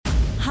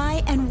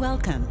Hi, and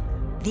welcome.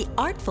 The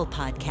Artful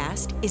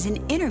Podcast is an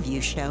interview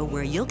show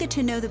where you'll get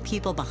to know the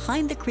people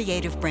behind the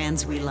creative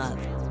brands we love.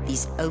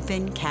 These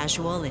open,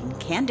 casual, and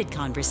candid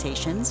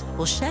conversations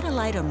will shed a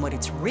light on what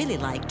it's really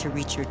like to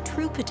reach your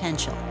true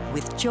potential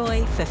with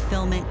joy,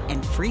 fulfillment,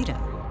 and freedom.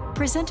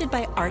 Presented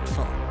by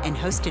Artful and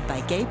hosted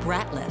by Gabe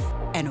Ratliff,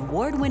 an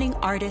award-winning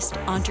artist,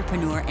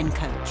 entrepreneur, and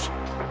coach.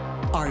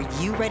 Are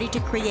you ready to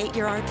create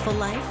your artful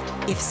life?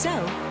 If so,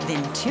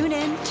 then tune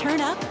in, turn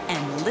up,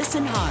 and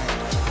listen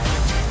hard.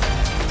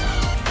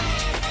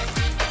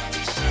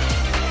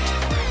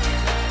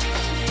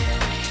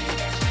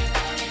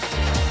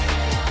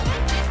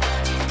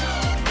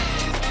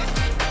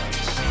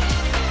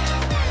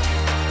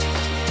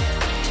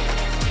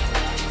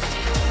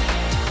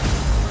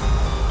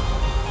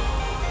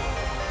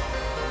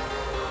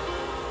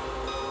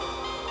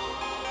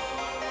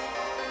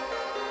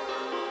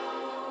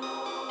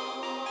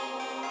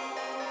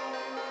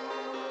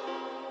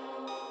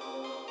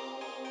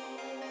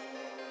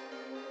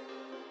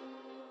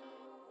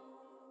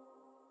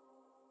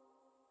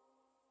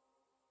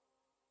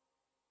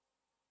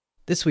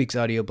 This week's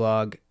audio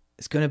blog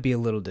is going to be a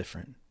little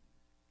different.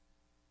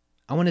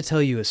 I want to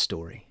tell you a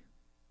story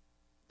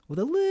with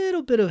a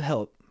little bit of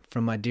help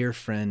from my dear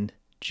friend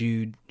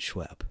Jude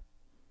Schwepp.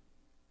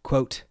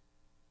 Quote,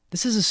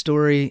 "This is a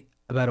story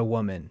about a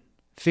woman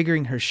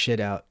figuring her shit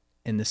out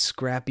in the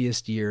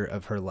scrappiest year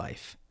of her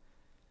life.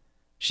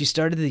 She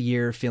started the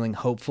year feeling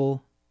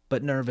hopeful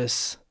but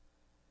nervous,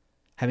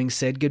 having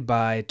said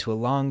goodbye to a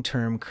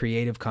long-term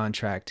creative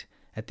contract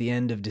at the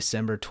end of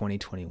December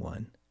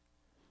 2021.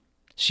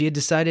 She had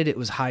decided it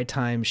was high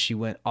time she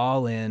went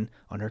all in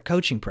on her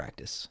coaching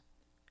practice.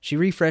 She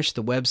refreshed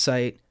the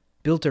website,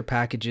 built her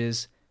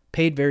packages,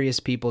 paid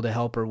various people to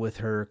help her with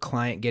her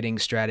client getting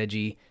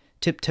strategy,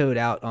 tiptoed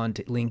out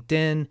onto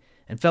LinkedIn,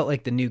 and felt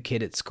like the new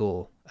kid at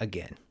school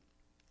again.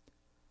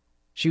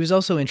 She was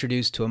also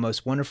introduced to a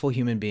most wonderful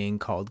human being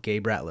called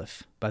Gabe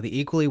Ratliff by the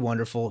equally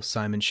wonderful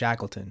Simon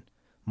Shackleton.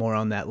 More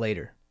on that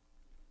later.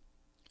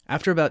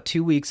 After about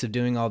 2 weeks of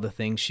doing all the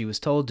things she was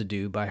told to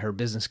do by her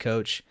business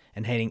coach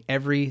and hating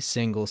every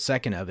single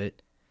second of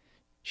it,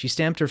 she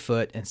stamped her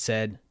foot and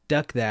said,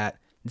 "Duck that,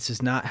 this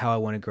is not how I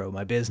want to grow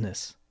my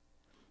business."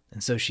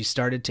 And so she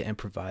started to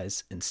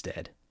improvise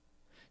instead.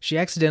 She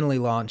accidentally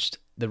launched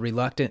the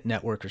Reluctant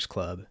Networkers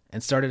Club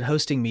and started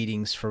hosting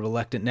meetings for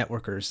reluctant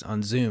networkers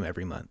on Zoom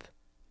every month.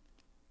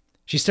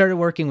 She started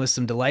working with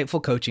some delightful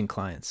coaching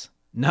clients,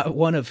 not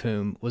one of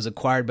whom was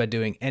acquired by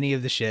doing any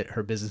of the shit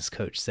her business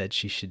coach said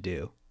she should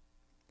do.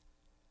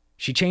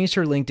 She changed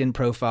her LinkedIn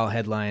profile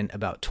headline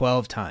about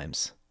 12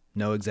 times,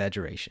 no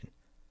exaggeration.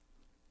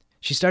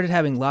 She started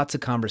having lots of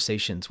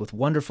conversations with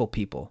wonderful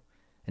people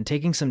and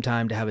taking some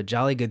time to have a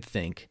jolly good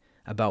think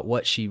about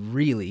what she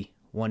really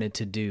wanted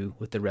to do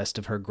with the rest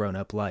of her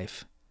grown-up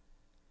life.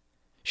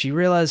 She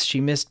realized she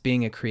missed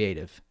being a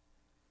creative.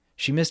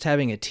 She missed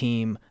having a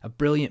team of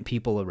brilliant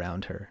people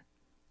around her.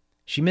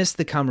 She missed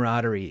the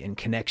camaraderie and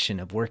connection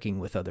of working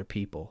with other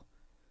people.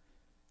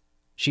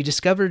 She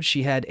discovered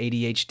she had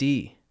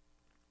ADHD.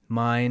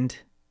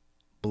 Mind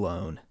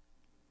blown.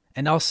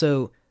 And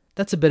also,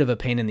 that's a bit of a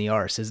pain in the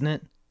arse, isn't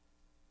it?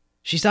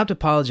 She stopped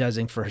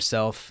apologizing for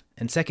herself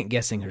and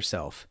second-guessing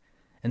herself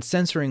and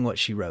censoring what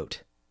she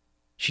wrote.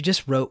 She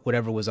just wrote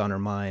whatever was on her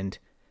mind,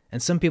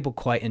 and some people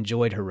quite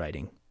enjoyed her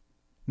writing.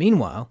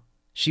 Meanwhile,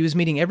 she was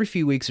meeting every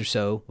few weeks or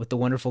so with the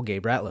wonderful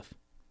Gabe Ratliff,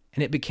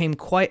 and it became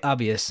quite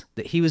obvious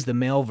that he was the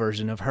male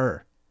version of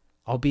her,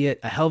 albeit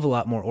a hell of a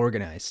lot more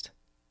organized.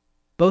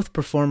 Both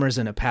performers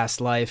in a past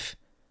life,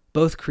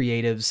 both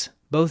creatives,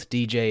 both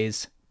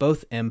DJs,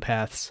 both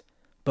empaths,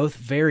 both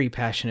very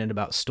passionate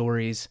about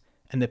stories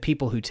and the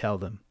people who tell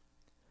them.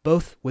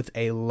 Both with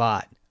a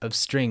lot of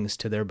strings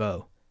to their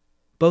bow.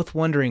 Both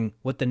wondering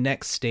what the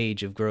next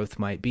stage of growth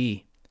might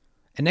be.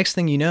 And next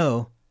thing you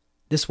know,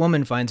 this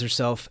woman finds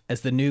herself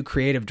as the new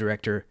creative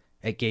director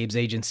at Gabe's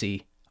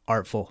agency,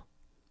 Artful.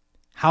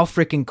 How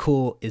freaking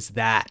cool is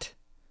that?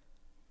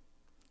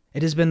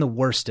 It has been the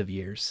worst of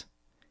years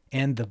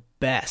and the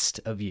best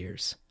of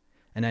years.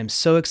 And I'm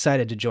so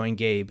excited to join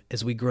Gabe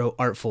as we grow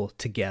Artful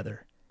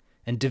together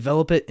and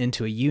develop it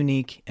into a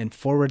unique and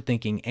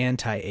forward-thinking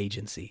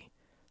anti-agency,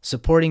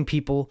 supporting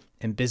people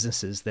and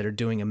businesses that are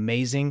doing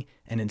amazing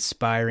and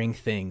inspiring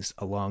things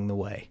along the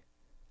way.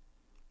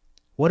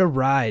 What a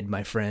ride,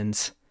 my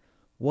friends.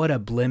 What a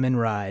blimmin'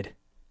 ride.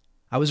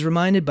 I was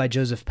reminded by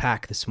Joseph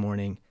Pack this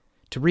morning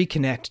to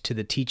reconnect to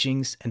the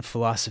teachings and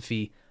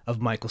philosophy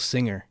of Michael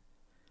Singer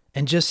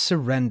and just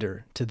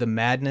surrender to the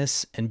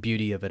madness and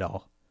beauty of it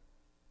all.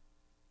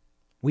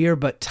 We are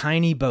but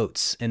tiny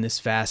boats in this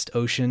vast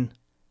ocean.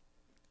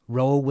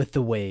 Roll with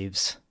the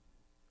waves.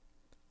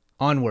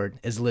 Onward,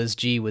 as Liz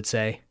G would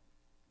say.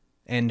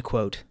 End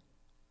quote.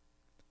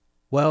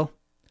 Well,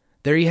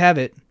 there you have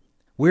it.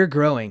 We're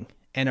growing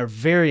and are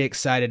very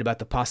excited about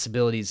the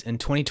possibilities in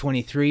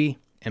 2023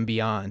 and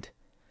beyond.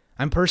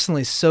 I'm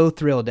personally so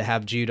thrilled to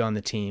have Jude on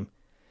the team.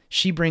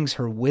 She brings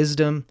her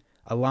wisdom,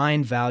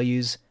 aligned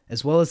values,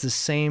 as well as the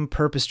same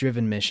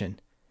purpose-driven mission.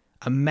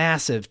 a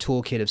massive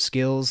toolkit of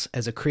skills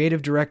as a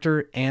creative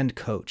director and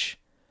coach,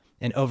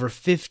 and over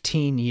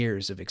 15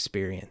 years of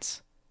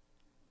experience.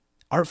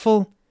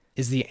 Artful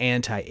is the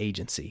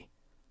anti-agency.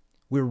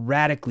 We're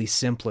radically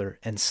simpler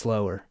and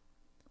slower.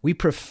 We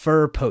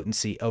prefer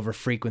potency over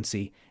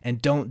frequency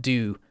and don't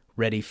do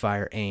ready,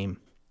 fire, aim.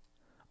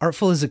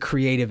 Artful is a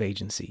creative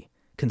agency,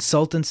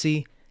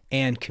 consultancy,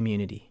 and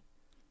community.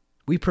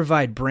 We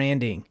provide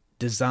branding,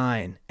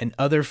 design, and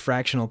other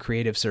fractional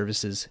creative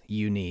services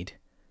you need.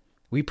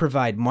 We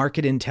provide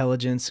market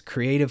intelligence,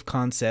 creative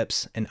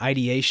concepts, and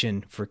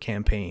ideation for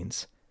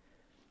campaigns.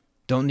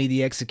 Don't need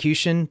the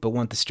execution, but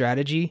want the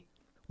strategy?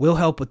 We'll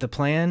help with the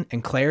plan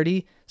and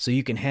clarity so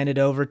you can hand it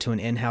over to an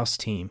in-house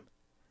team.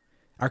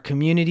 Our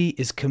community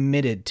is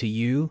committed to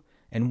you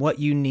and what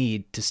you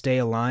need to stay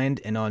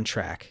aligned and on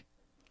track.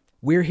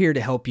 We're here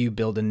to help you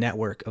build a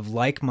network of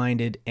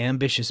like-minded,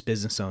 ambitious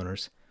business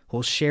owners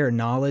who'll share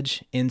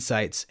knowledge,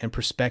 insights, and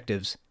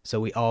perspectives so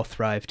we all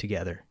thrive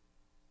together.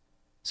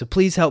 So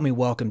please help me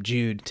welcome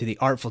Jude to the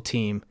Artful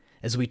team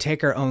as we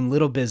take our own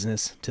little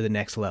business to the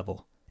next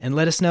level. And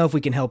let us know if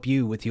we can help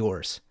you with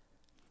yours.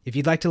 If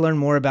you'd like to learn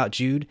more about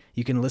Jude,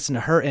 you can listen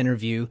to her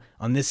interview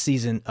on this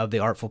season of the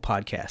Artful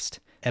Podcast,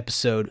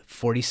 episode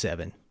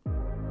 47.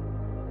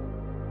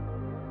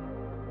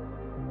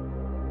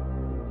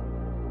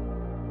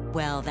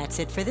 Well, that's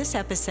it for this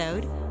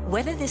episode.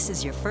 Whether this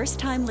is your first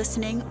time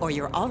listening or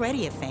you're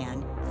already a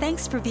fan,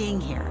 thanks for being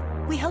here.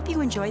 We hope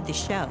you enjoyed the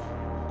show.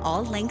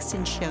 All links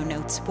and show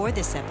notes for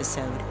this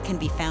episode can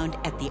be found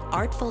at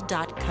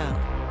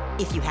theartful.co.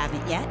 If you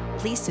haven't yet,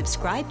 please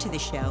subscribe to the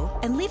show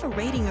and leave a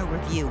rating or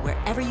review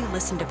wherever you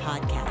listen to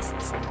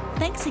podcasts.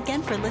 Thanks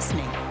again for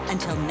listening.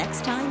 Until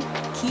next time,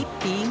 keep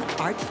being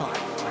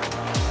artful.